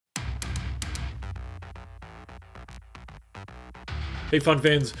Hey fun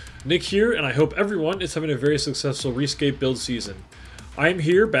fans, Nick here, and I hope everyone is having a very successful REEFSCAPE build season. I'm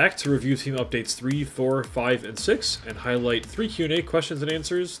here back to review team updates 3, 4, 5, and 6, and highlight 3 Q&A questions and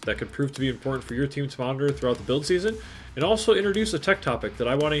answers that could prove to be important for your team to monitor throughout the build season, and also introduce a tech topic that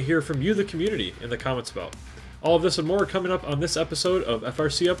I want to hear from you, the community, in the comments about. All of this and more coming up on this episode of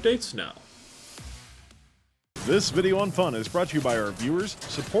FRC Updates now. This video on fun is brought to you by our viewers,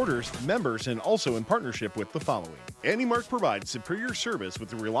 supporters, members, and also in partnership with the following. AndyMark provides superior service with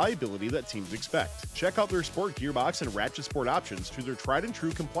the reliability that teams expect. Check out their sport gearbox and ratchet sport options to their tried and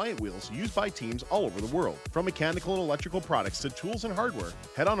true compliant wheels used by teams all over the world. From mechanical and electrical products to tools and hardware,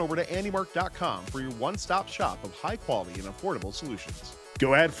 head on over to andymark.com for your one-stop shop of high quality and affordable solutions.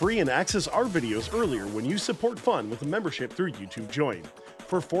 Go ad-free and access our videos earlier when you support fun with a membership through YouTube Join.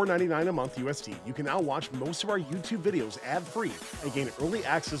 For $4.99 a month USD, you can now watch most of our YouTube videos ad-free and gain early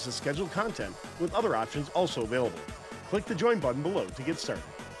access to scheduled content with other options also available. Click the join button below to get started.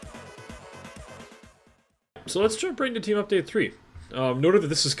 So let's jump right into Team Update 3. Noted that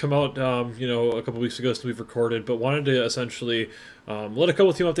this has come out, a couple weeks ago since we've recorded, but wanted to essentially let a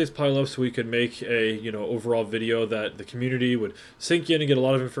couple team updates pile up so we could make a, overall video that the community would sink in and get a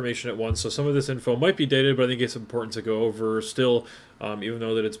lot of information at once. So some of this info might be dated, but I think it's important to go over still, even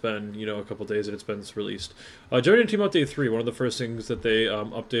though that it's been, a couple days that it's been released. Joining Team Update 3, one of the first things that they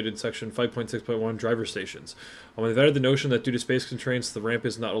updated section 5.6.1 driver stations. They've added the notion that due to space constraints, the ramp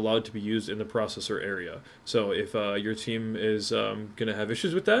is not allowed to be used in the processor area. So if your team is going to have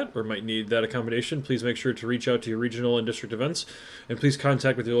issues with that or might need that accommodation, please make sure to reach out to your regional and district events, and please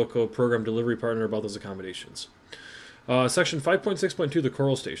contact with your local program delivery partner about those accommodations. Section 5.6.2, the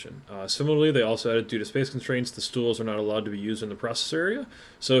Coral Station. Similarly, they also added due to space constraints, the stools are not allowed to be used in the processor area.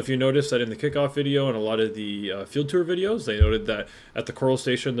 So if you notice that in the kickoff video and a lot of the field tour videos, they noted that at the Coral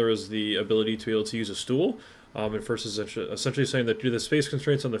Station there was the ability to be able to use a stool. And first is essentially saying that due to the space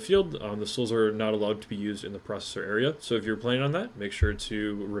constraints on the field, the stools are not allowed to be used in the processor area. So if you're planning on that, make sure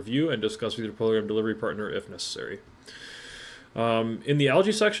to review and discuss with your program delivery partner if necessary. In the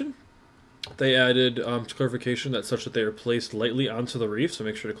algae section, they added clarification that such that they are placed lightly onto the reef, so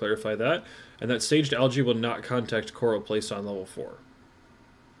make sure to clarify that, and that staged algae will not contact coral placed on level 4.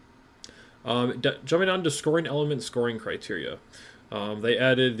 Jumping on to scoring element scoring criteria. They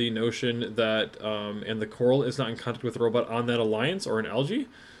added the notion that and the coral is not in contact with a robot on that alliance or an algae.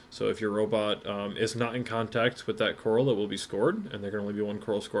 So if your robot is not in contact with that coral, it will be scored, and there can only be 1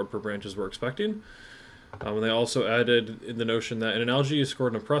 coral scored per branch as we're expecting. And they also added the notion that an algae is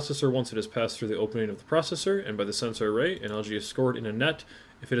scored in a processor once it has passed through the opening of the processor and by the sensor array. An algae is scored in a net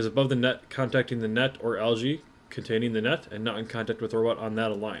if it is above the net contacting the net or algae containing the net and not in contact with the robot on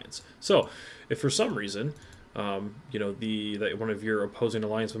that alliance. So if for some reason that one of your opposing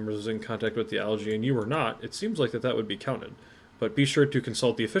alliance members was in contact with the algae and you were not, it seems like that would be counted. But be sure to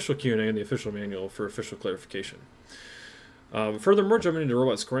consult the official Q&A and the official manual for official clarification. Furthermore, jumping into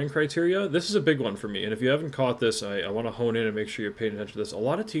robot scoring criteria, this is a big one for me, and if you haven't caught this, I want to hone in and make sure you're paying attention to this. A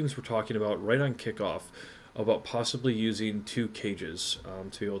lot of teams were talking about, right on kickoff, about possibly using 2 cages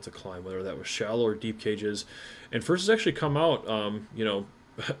to be able to climb, whether that was shallow or deep cages. And First has actually come out,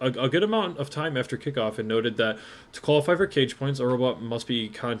 a good amount of time after kickoff and noted that to qualify for cage points, a robot must be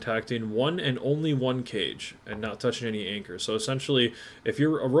contacting 1 and only 1 cage and not touching any anchors. So essentially, if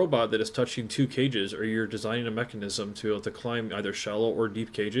you're a robot that is touching 2 cages, or you're designing a mechanism to be able to climb either shallow or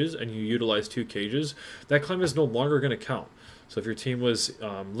deep cages and you utilize 2 cages, that climb is no longer going to count. So if your team was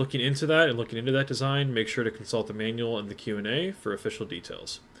looking into that and looking into that design, make sure to consult the manual and the Q&A for official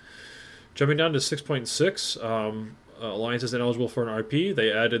details. Jumping down to 6.6, alliance is ineligible for an RP.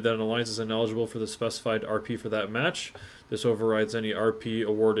 They added that an alliance is ineligible for the specified RP for that match. This overrides any RP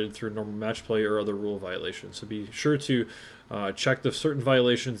awarded through normal match play or other rule violations. So be sure to check the certain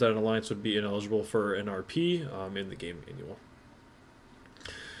violations that an alliance would be ineligible for an RP in the game manual.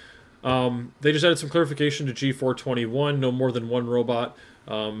 They just added some clarification to G421. No more than 1 robot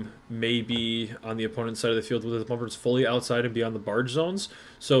may be on the opponent's side of the field with the bumpers fully outside and beyond the barge zones.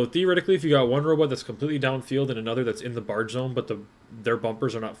 So theoretically, if you got 1 robot that's completely downfield and another that's in the barge zone, but their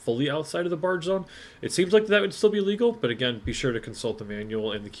bumpers are not fully outside of the barge zone, it seems like that would still be legal. But again, be sure to consult the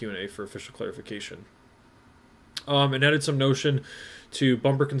manual and the Q&A for official clarification. And added some notion to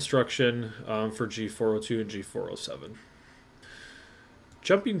bumper construction for G402 and G407.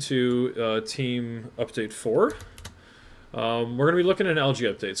 Jumping to Team Update 4. We're going to be looking at an algae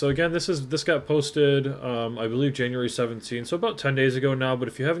update. So again, this got posted, I believe January 17th, so about 10 days ago now. But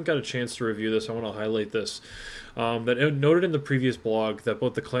if you haven't got a chance to review this, I want to highlight this. That it noted in the previous blog that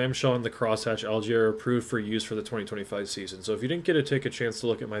both the clamshell and the crosshatch algae are approved for use for the 2025 season. So if you didn't take a chance to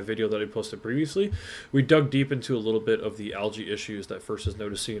look at my video that I posted previously, we dug deep into a little bit of the algae issues that First is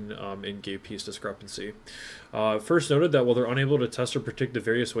noticing in game piece discrepancy. First noted that while they're unable to test or predict the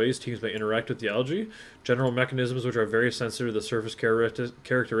various ways teams may interact with the algae, general mechanisms which are very sensitive to the surface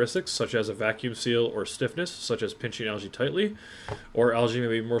characteristics, such as a vacuum seal or stiffness, such as pinching algae tightly, or algae may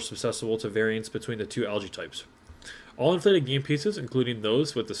be more susceptible to variance between the two algae types. All inflated game pieces, including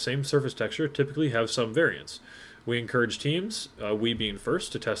those with the same surface texture, typically have some variance. We encourage teams, we being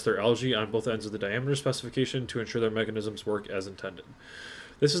First, to test their algae on both ends of the diameter specification to ensure their mechanisms work as intended.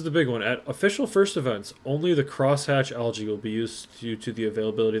 This is the big one. At official First events, only the crosshatch algae will be used due to the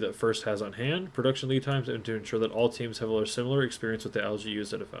availability that First has on hand, production lead times, and to ensure that all teams have a similar experience with the algae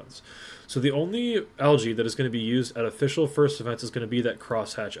used at events. So the only algae that is going to be used at official First events is going to be that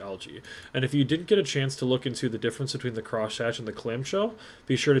crosshatch algae. And if you didn't get a chance to look into the difference between the crosshatch and the clamshell,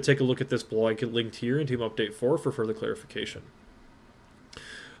 be sure to take a look at this blog linked here in Team Update 4 for further clarification.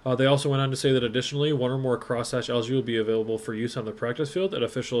 They also went on to say that additionally, one or more crosshatch algae will be available for use on the practice field at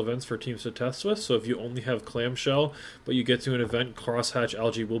official events for teams to test with. So if you only have clamshell, but you get to an event, crosshatch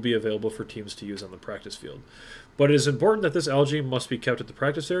algae will be available for teams to use on the practice field. But it is important that this algae must be kept at the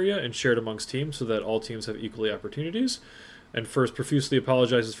practice area and shared amongst teams so that all teams have equally opportunities. And First profusely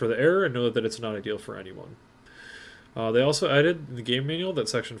apologizes for the error and know that it's not ideal for anyone. They also added in the game manual that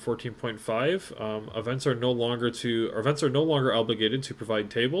section 14.5 events are no longer obligated to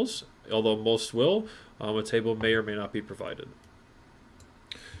provide tables, although most will. A table may or may not be provided.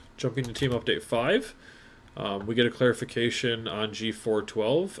 Jumping to Team Update 5, we get a clarification on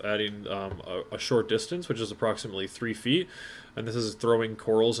G412, adding a short distance, which is approximately 3 feet, and this is throwing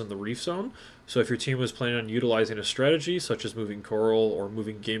corals in the reef zone. So if your team was planning on utilizing a strategy such as moving coral or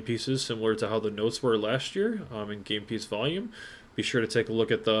moving game pieces similar to how the notes were last year in game piece volume, be sure to take a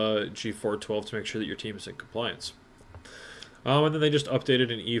look at the G412 to make sure that your team is in compliance. And then they just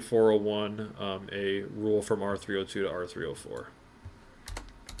updated in E401 a rule from R302 to R304.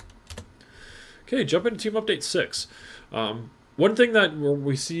 Okay, jump into Team Update 6. One thing that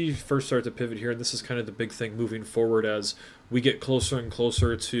we see First start to pivot here, and this is kind of the big thing moving forward as we get closer and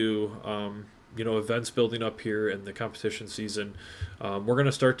closer to events building up here in the competition season, we're going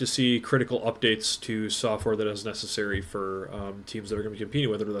to start to see critical updates to software that is necessary for teams that are going to be competing,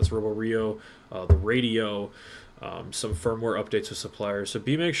 whether that's RoboRio, the radio, some firmware updates with suppliers. So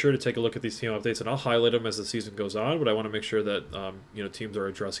make sure to take a look at these team updates, and I'll highlight them as the season goes on, but I want to make sure that teams are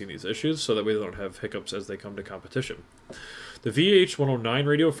addressing these issues so that way they don't have hiccups as they come to competition. The VH109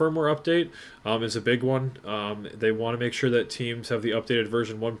 radio firmware update is a big one. They want to make sure that teams have the updated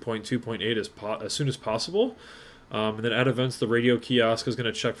version 1.2.8 as soon as possible. And then at events, the radio kiosk is going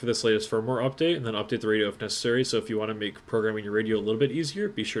to check for this latest firmware update and then update the radio if necessary. So if you want to make programming your radio a little bit easier,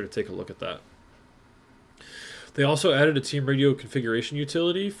 be sure to take a look at that. They also added a team radio configuration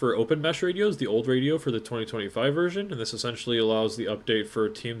utility for open mesh radios, the old radio for the 2025 version, and this essentially allows the update for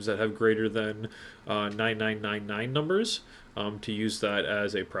teams that have greater than 9999 numbers to use that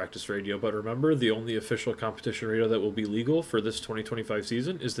as a practice radio. But remember, the only official competition radio that will be legal for this 2025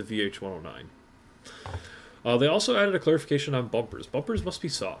 season is the VH109. They also added a clarification on bumpers. Bumpers must be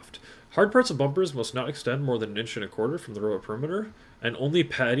soft. Hard parts of bumpers must not extend more than 1.25 inches from the robot perimeter, and only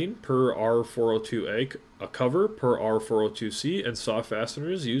padding per R402A, a cover per R402C, and soft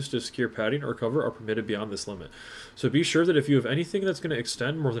fasteners used to secure padding or cover are permitted beyond this limit. So be sure that if you have anything that's going to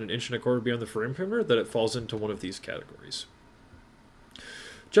extend more than 1.25 inches beyond the frame perimeter, that it falls into one of these categories.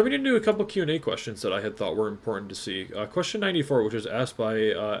 Jumping into a couple Q&A questions that I had thought were important to see. Question 94, which was asked by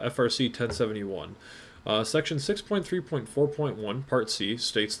FRC 1071. Section 6.3.4.1, Part C,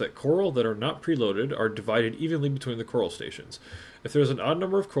 states that coral that are not preloaded are divided evenly between the coral stations. If there is an odd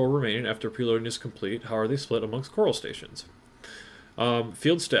number of coral remaining after preloading is complete, how are they split amongst coral stations?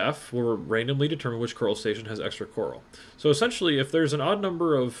 Field staff will randomly determine which coral station has extra coral. So essentially, if there's an odd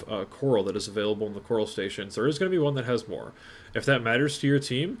number of coral that is available in the coral stations, there is going to be one that has more. If that matters to your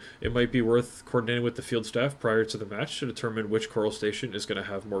team, it might be worth coordinating with the field staff prior to the match to determine which coral station is going to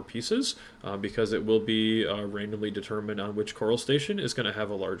have more pieces, because it will be randomly determined on which coral station is going to have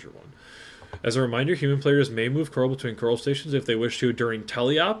a larger one. As a reminder, human players may move coral between coral stations if they wish to during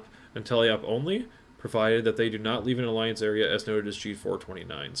teleop and teleop only, provided that they do not leave an alliance area as noted as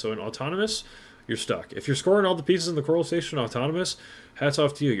G429. So in autonomous, you're stuck. If you're scoring all the pieces in the coral station autonomous, hats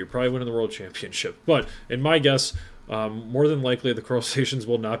off to you. You're probably winning the world championship. But in my guess, More than likely, the coral stations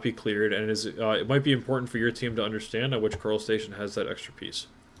will not be cleared, and it might be important for your team to understand which coral station has that extra piece.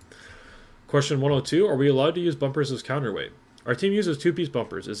 Question 102, are we allowed to use bumpers as counterweight? Our team uses 2-piece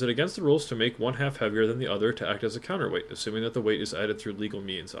bumpers. Is it against the rules to make one half heavier than the other to act as a counterweight, assuming that the weight is added through legal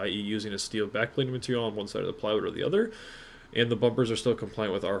means, i.e. using a steel backplating material on one side of the plywood or the other, and the bumpers are still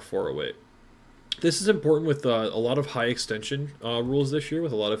compliant with R408? This is important with a lot of high extension rules this year,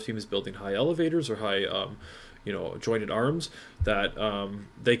 with a lot of teams building high elevators or high jointed arms, that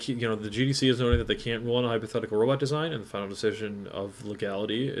the GDC is noting that they can't rule on a hypothetical robot design, and the final decision of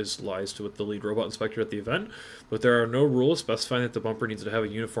legality lies with the lead robot inspector at the event. But there are no rules specifying that the bumper needs to have a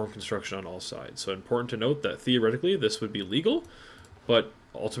uniform construction on all sides. So important to note that theoretically this would be legal, but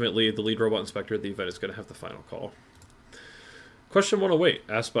ultimately the lead robot inspector at the event is going to have the final call. Question 108,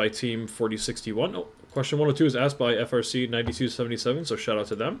 asked by Team 4061. Oh, question 102 is asked by FRC 9277, so shout out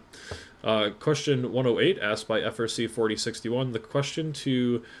to them. Question 108, asked by FRC 4061. The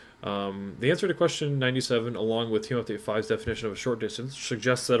answer to question 97, along with Team Update 5's definition of a short distance,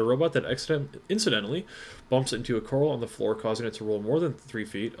 suggests that a robot that incidentally bumps into a coral on the floor, causing it to roll more than 3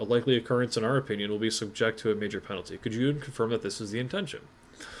 feet, a likely occurrence in our opinion, will be subject to a major penalty. Could you confirm that this is the intention?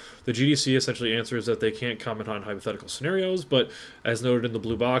 The GDC essentially answers that they can't comment on hypothetical scenarios, but as noted in the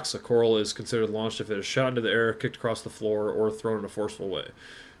blue box, a coral is considered launched if it is shot into the air, kicked across the floor, or thrown in a forceful way.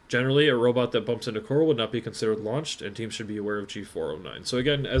 Generally, a robot that bumps into coral would not be considered launched, and teams should be aware of G409. So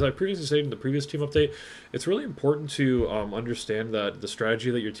again, as I previously stated in the previous team update, it's really important to understand that the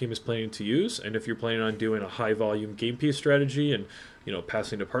strategy that your team is planning to use, and if you're planning on doing a high-volume game piece strategy and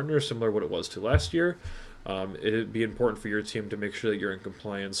passing to partners, similar to what it was to last year, it'd be important for your team to make sure that you're in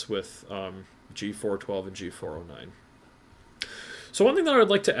compliance with G412 and G409. So one thing that I would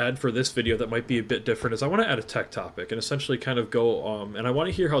like to add for this video that might be a bit different is I want to add a tech topic and essentially kind of go, and I want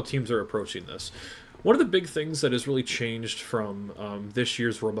to hear how teams are approaching this. One of the big things that has really changed from this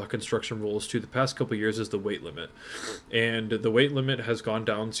year's robot construction rules to the past couple years is the weight limit. And the weight limit has gone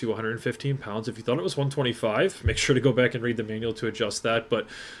down to 115 pounds. If you thought it was 125, make sure to go back and read the manual to adjust that. But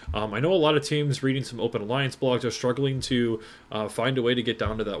I know a lot of teams reading some Open Alliance blogs are struggling to find a way to get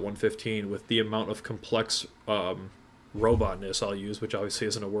down to that 115 with the amount of complex robotness I'll use, which obviously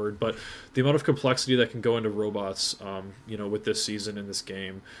isn't a word, but the amount of complexity that can go into robots, with this season in this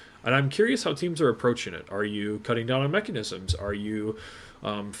game. And I'm curious how teams are approaching it. Are you cutting down on mechanisms? Are you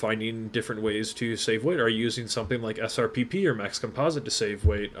finding different ways to save weight? Are you using something like SRPP or max composite to save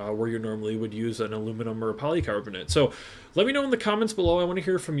weight, where you normally would use an aluminum or a polycarbonate? So let me know in the comments below. I want to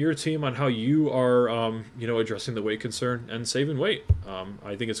hear from your team on how you are, addressing the weight concern and saving weight.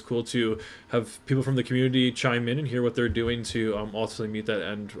 I think it's cool to have people from the community chime in and hear what they're doing to ultimately meet that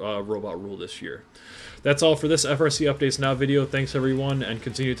end robot rule this year. That's all for this FRC Updates Now video. Thanks everyone, and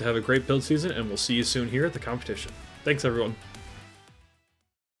continue to have a great build season, and we'll see you soon here at the competition. Thanks everyone.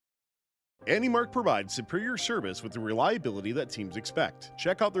 AndyMark provides superior service with the reliability that teams expect.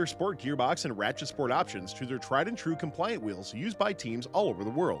 Check out their sport gearbox and ratchet sport options to their tried and true compliant wheels used by teams all over the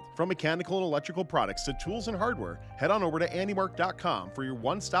world. From mechanical and electrical products to tools and hardware, head on over to andymark.com for your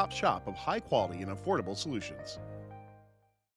one-stop shop of high quality and affordable solutions.